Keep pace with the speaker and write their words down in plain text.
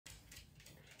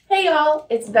Hey y'all,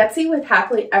 it's Betsy with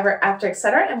Happily Ever After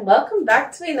Etc. and welcome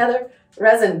back to another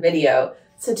resin video.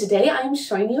 So today I'm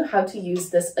showing you how to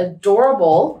use this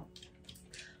adorable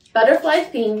butterfly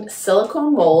themed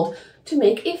silicone mold to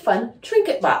make a fun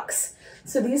trinket box.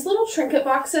 So these little trinket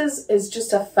boxes is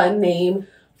just a fun name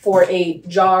for a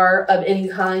jar of any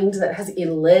kind that has a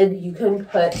lid. You can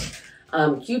put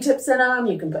Q-tips in them,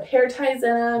 you can put hair ties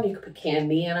in them, you can put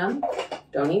candy in them.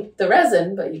 Don't eat the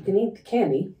resin, but you can eat the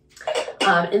candy.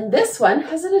 And this one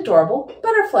has an adorable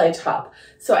butterfly top.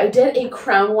 So I did a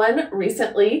crown one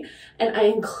recently and I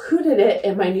included it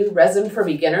in my new Resin for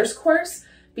Beginners course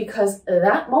because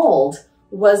that mold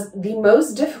was the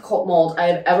most difficult mold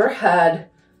I've ever had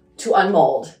to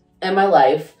unmold in my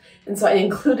life. And so I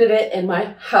included it in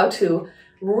my how to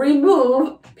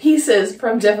remove pieces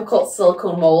from difficult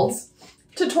silicone molds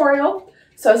tutorial.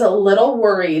 So I was a little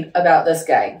worried about this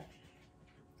guy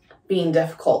being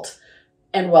difficult.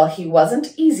 And while he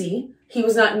wasn't easy, he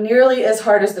was not nearly as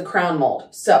hard as the crown mold.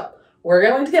 So we're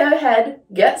going to go ahead,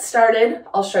 get started.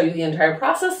 I'll show you the entire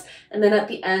process. And then at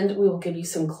the end, we will give you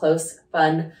some close,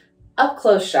 fun, up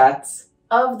close shots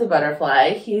of the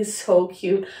butterfly. He's so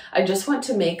cute. I just want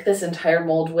to make this entire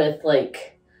mold with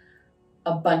like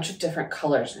a bunch of different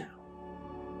colors now.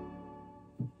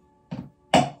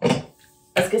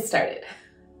 Let's get started.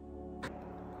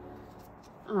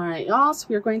 All right, y'all, so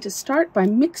we're going to start by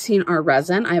mixing our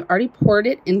resin. I've already poured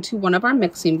it into one of our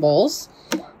mixing bowls,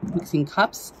 mixing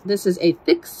cups. This is a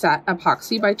thick set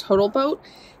epoxy by Total Boat,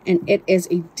 and it is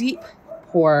a deep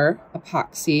pour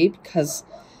epoxy because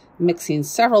I'm mixing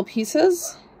several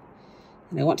pieces,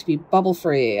 and I want to be bubble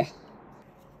free.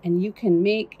 And you can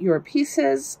make your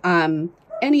pieces,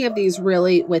 any of these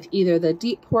really, with either the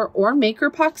deep pour or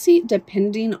maker epoxy,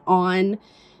 depending on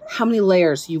how many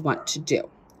layers you want to do.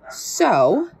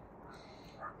 So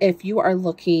if you are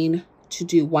looking to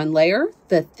do one layer,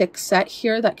 the thick set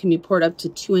here that can be poured up to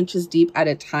 2 inches deep at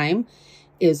a time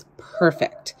is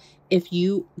perfect. If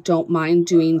you don't mind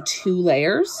doing 2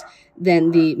 layers,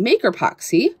 then the maker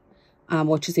epoxy,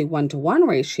 which is a 1-to-1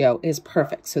 ratio, is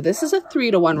perfect. So this is a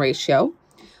 3-to-1 ratio,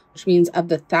 which means of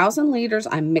the 1,000 liters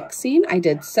I'm mixing, I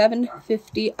did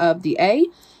 750 of the A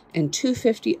and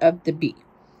 250 of the B.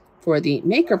 For the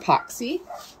maker epoxy,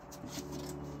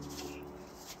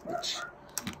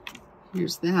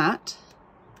 here's that.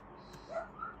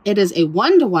 It is a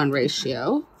 1-to-1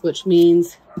 ratio, which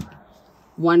means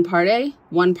 1 part A,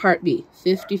 1 part B,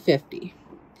 50-50.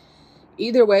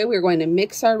 Either way, we're going to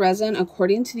mix our resin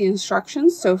according to the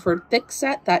instructions. So for thick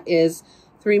set, that is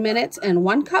 3 minutes in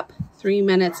 1 cup, 3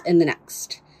 minutes in the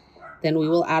next. Then we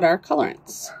will add our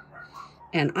colorants.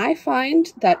 And I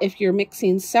find that if you're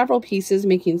mixing several pieces,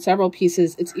 making several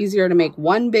pieces, it's easier to make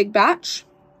one big batch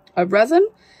of resin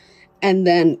and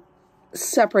then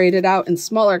separate it out in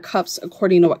smaller cups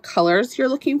according to what colors you're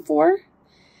looking for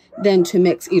than to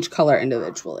mix each color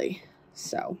individually.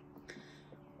 So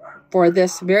for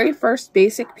this very first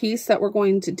basic piece that we're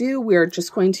going to do, we're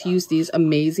just going to use these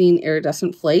amazing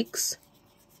iridescent flakes.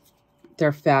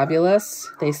 They're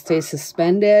fabulous. They stay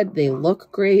suspended. They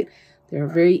look great. They're a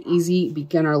very easy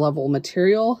beginner level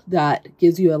material that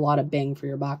gives you a lot of bang for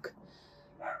your buck.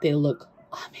 They look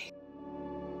amazing.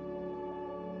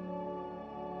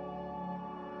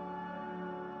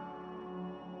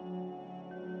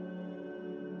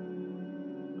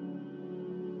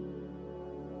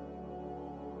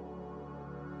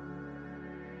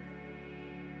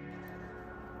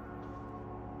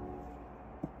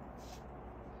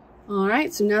 All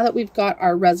right, so now that we've got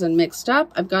our resin mixed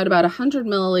up, I've got about 100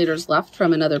 milliliters left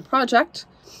from another project.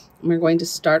 And we're going to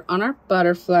start on our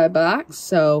butterfly box.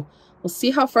 So we'll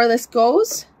see how far this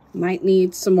goes. Might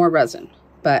need some more resin,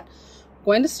 but I'm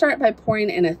going to start by pouring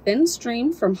in a thin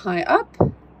stream from high up.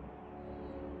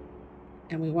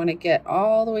 And we want to get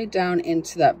all the way down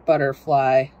into that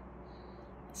butterfly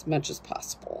as much as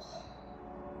possible.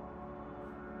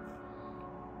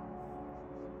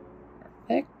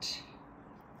 Perfect.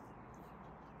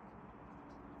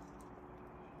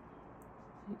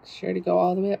 Make sure to go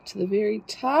all the way up to the very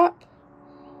top.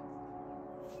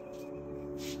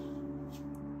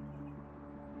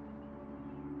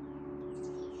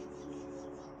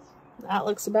 That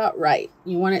looks about right.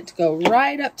 You want it to go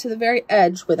right up to the very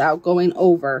edge without going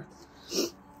over.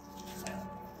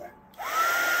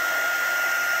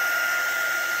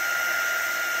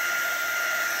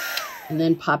 And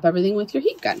then pop everything with your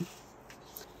heat gun.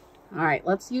 All right,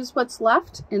 let's use what's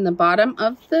left in the bottom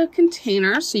of the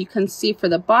container. So you can see for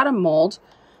the bottom mold,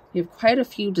 we have quite a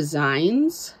few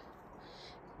designs,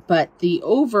 but the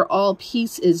overall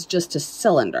piece is just a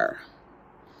cylinder.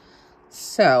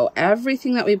 So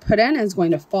everything that we put in is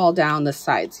going to fall down the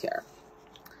sides here.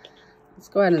 Let's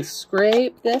go ahead and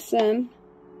scrape this in.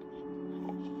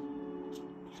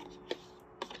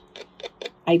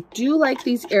 I do like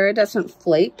these iridescent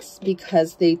flakes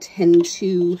because they tend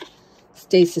to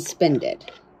stay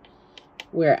suspended,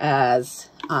 whereas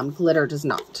glitter does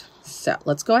not. So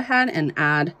let's go ahead and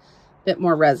add a bit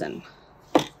more resin,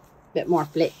 a bit more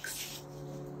flakes.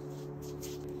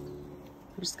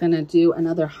 I'm just gonna do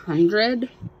another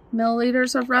 100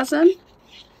 milliliters of resin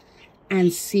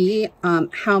and see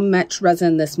how much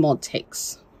resin this mold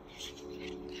takes.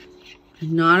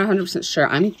 I'm not 100% sure.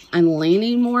 I'm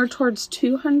leaning more towards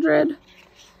 200,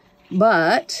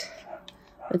 but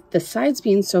with the sides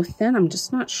being so thin, I'm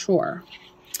just not sure.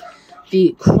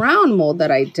 The crown mold that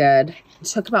I did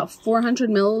took about 400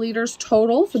 milliliters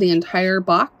total for the entire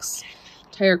box,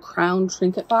 entire crown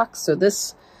trinket box. So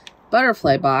this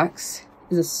butterfly box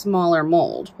is a smaller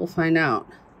mold. We'll find out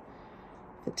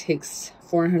if it takes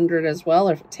 400 as well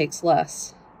or if it takes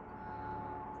less.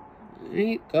 All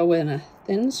right, go in a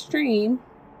thin stream.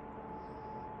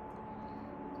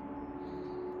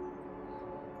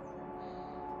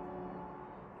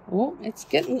 Oh, it's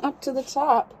getting up to the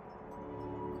top.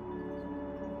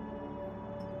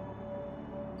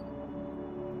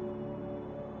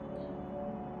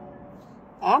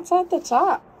 That's at the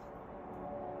top.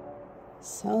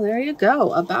 So there you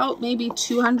go. About maybe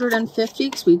 250,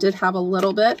 because we did have a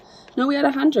little bit. No, we had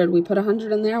 100. We put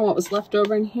 100 in there. What was left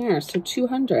over in here? So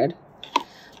 200.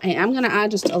 I am going to add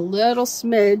just a little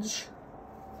smidge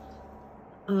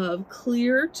of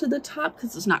clear to the top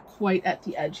because it's not quite at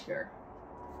the edge here.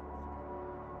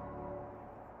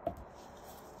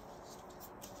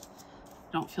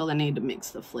 Don't feel the need to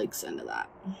mix the flakes into that.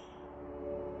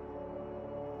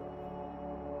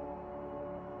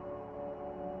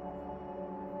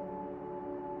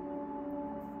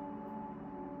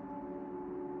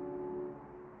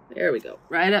 There we go,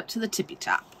 right up to the tippy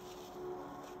top.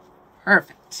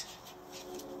 Perfect.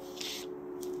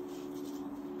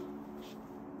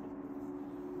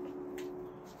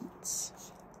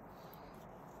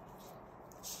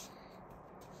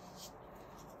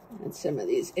 Add some of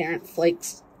these errant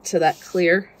flakes to that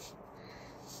clear.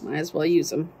 Might as well use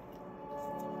them.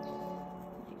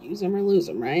 Use them or lose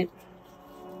them, right?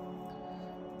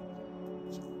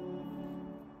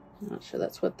 Not sure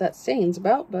that's what that saying's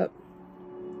about, but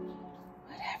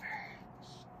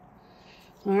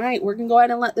all right, we're gonna go ahead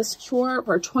and let this cure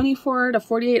for 24 to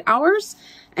 48 hours,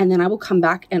 and then I will come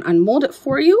back and unmold it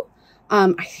for you.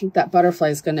 I think that butterfly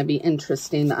is gonna be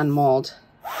interesting to unmold.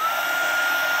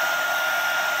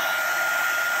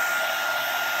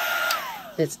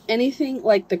 If it's anything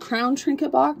like the crown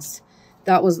trinket box,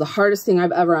 that was the hardest thing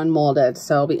I've ever unmolded,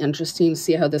 so it'll be interesting to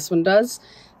see how this one does.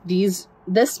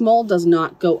 This mold does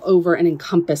not go over and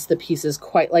encompass the pieces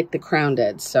quite like the crown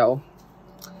did, so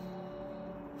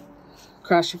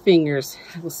cross your fingers.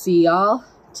 I will see y'all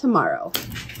tomorrow.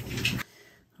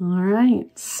 All right,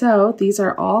 so these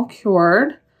are all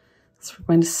cured. So we're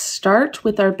going to start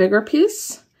with our bigger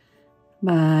piece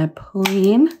by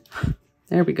pulling,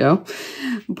 there we go,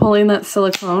 pulling that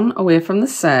silicone away from the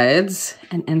sides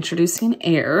and introducing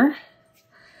air.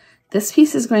 This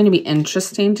piece is going to be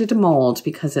interesting to demold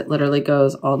because it literally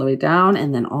goes all the way down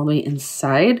and then all the way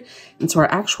inside. And so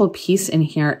our actual piece in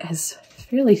here is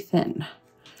fairly thin.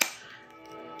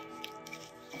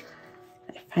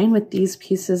 I find with these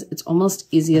pieces, it's almost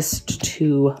easiest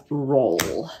to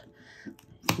roll.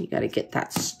 You got to get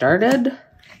that started.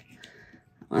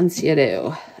 Once you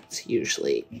do, it's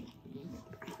usually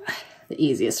the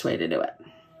easiest way to do it.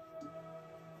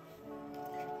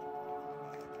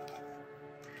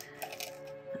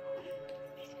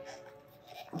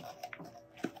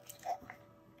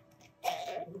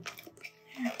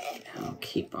 Now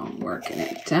keep on working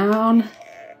it down.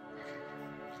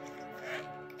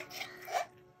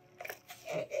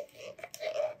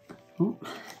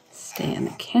 Stay in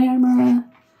the camera.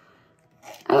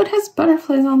 Oh, it has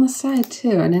butterflies on the side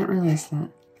too. I didn't realize that.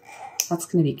 That's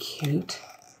gonna be cute.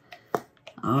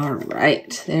 All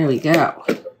right, there we go.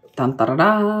 Dun, dun, dun,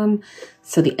 dun.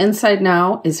 So the inside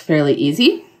now is fairly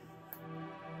easy.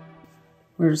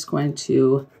 We're just going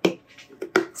to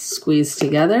squeeze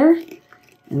together,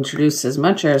 introduce as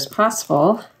much air as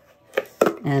possible,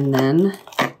 and then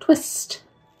twist.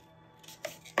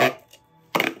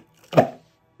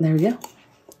 There we go.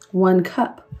 1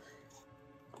 cup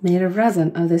made of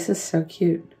resin. Oh, this is so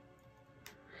cute.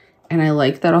 And I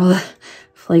like that all the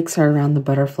flakes are around the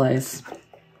butterflies.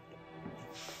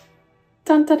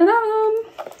 Dun, dun, dun, dun.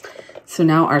 So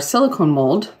now our silicone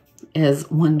mold is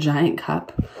 1 giant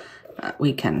cup.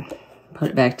 We can put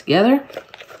it back together,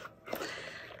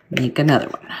 make another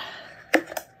one.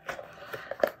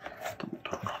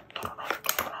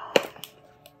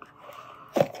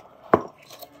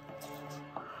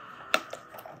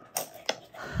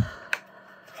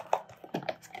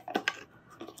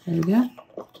 There we go.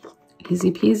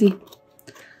 Easy peasy.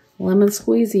 Lemon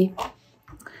squeezy.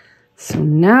 So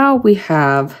now we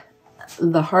have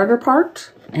the harder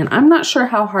part, and I'm not sure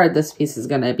how hard this piece is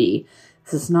going to be.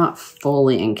 This is not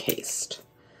fully encased.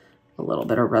 A little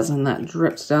bit of resin that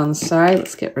drips down the side.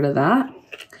 Let's get rid of that. And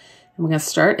we're going to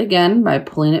start again by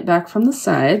pulling it back from the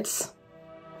sides.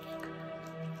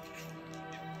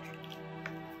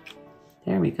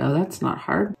 There we go. That's not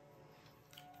hard.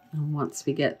 And once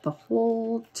we get the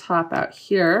whole top out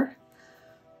here,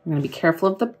 we're going to be careful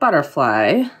of the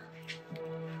butterfly.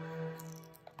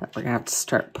 But we're going to have to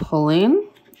start pulling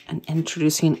and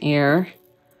introducing air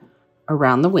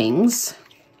around the wings.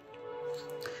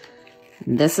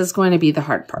 And this is going to be the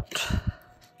hard part.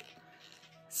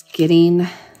 It's getting a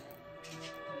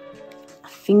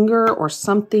finger or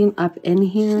something up in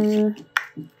here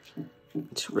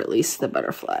to release the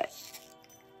butterfly.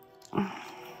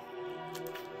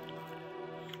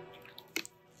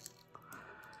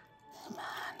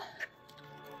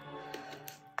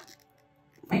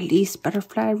 Release,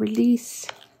 butterfly, release.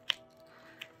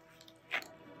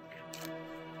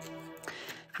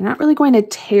 You're not really going to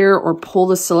tear or pull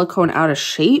the silicone out of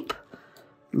shape,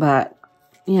 but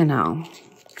you know.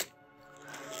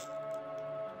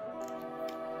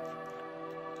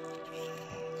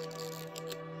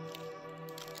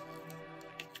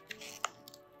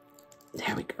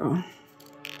 There we go.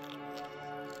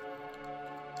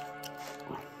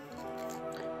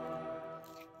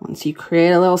 Once you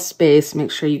create a little space,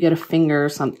 make sure you get a finger or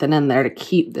something in there to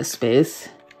keep the space.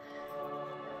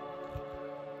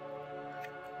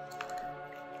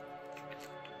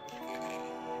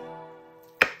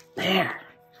 There.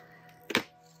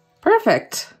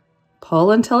 Perfect.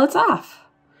 Pull until it's off.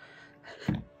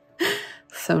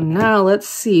 So now let's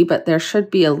see, but there should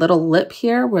be a little lip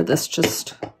here where this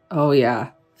just, oh yeah,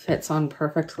 fits on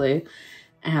perfectly.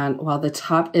 And while the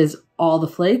top is all the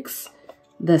flakes,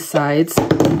 the sides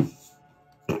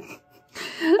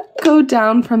go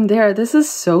down from there. This is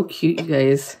so cute, you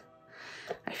guys.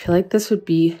 I feel like this would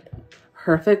be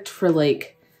perfect for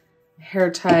like hair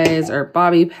ties or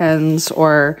bobby pins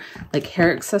or like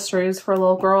hair accessories for a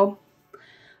little girl.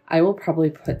 I will probably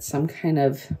put some kind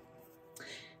of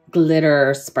glitter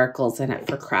or sparkles in it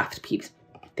for craft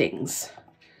things.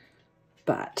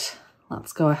 But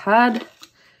let's go ahead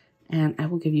and I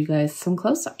will give you guys some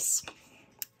close-ups.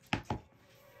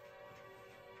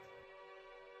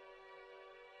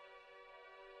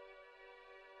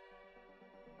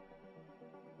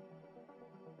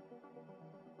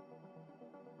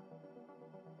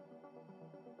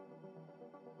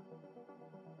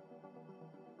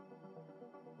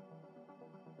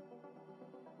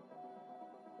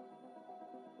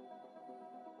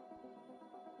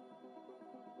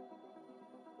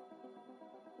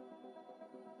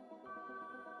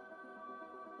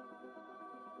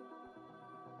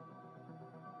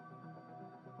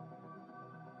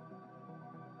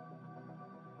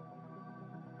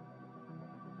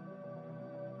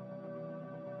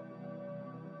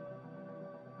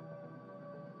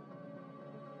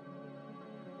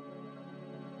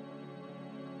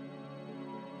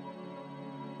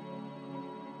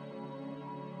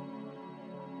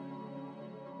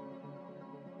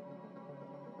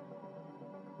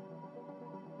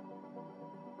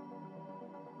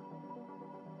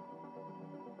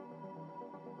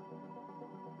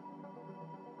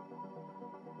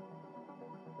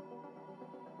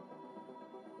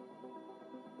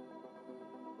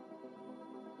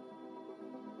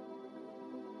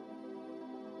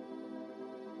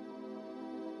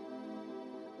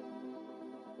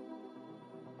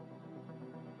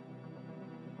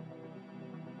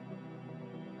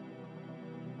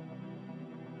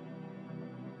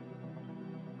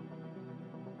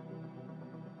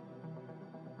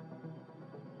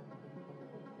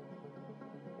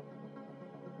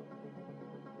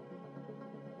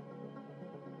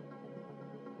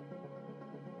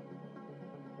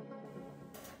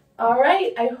 All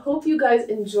right, I hope you guys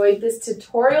enjoyed this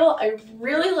tutorial. I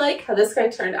really like how this guy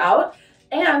turned out.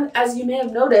 And as you may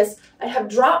have noticed, I have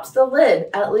dropped the lid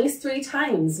at least 3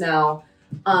 times now,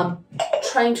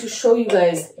 trying to show you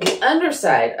guys the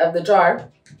underside of the jar.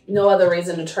 No other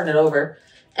reason to turn it over.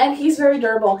 And he's very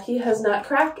durable. He has not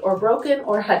cracked or broken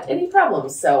or had any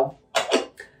problems. So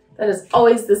that is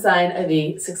always the sign of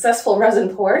a successful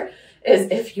resin pour,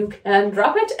 is if you can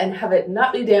drop it and have it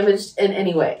not be damaged in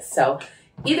any way. So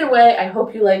either way, I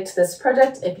hope you liked this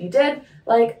project. If you did,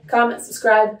 like, comment,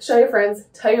 subscribe, show your friends,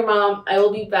 tell your mom. I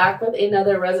will be back with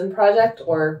another resin project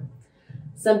or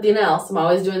something else. I'm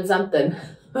always doing something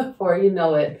before you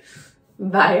know it.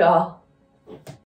 Bye, y'all.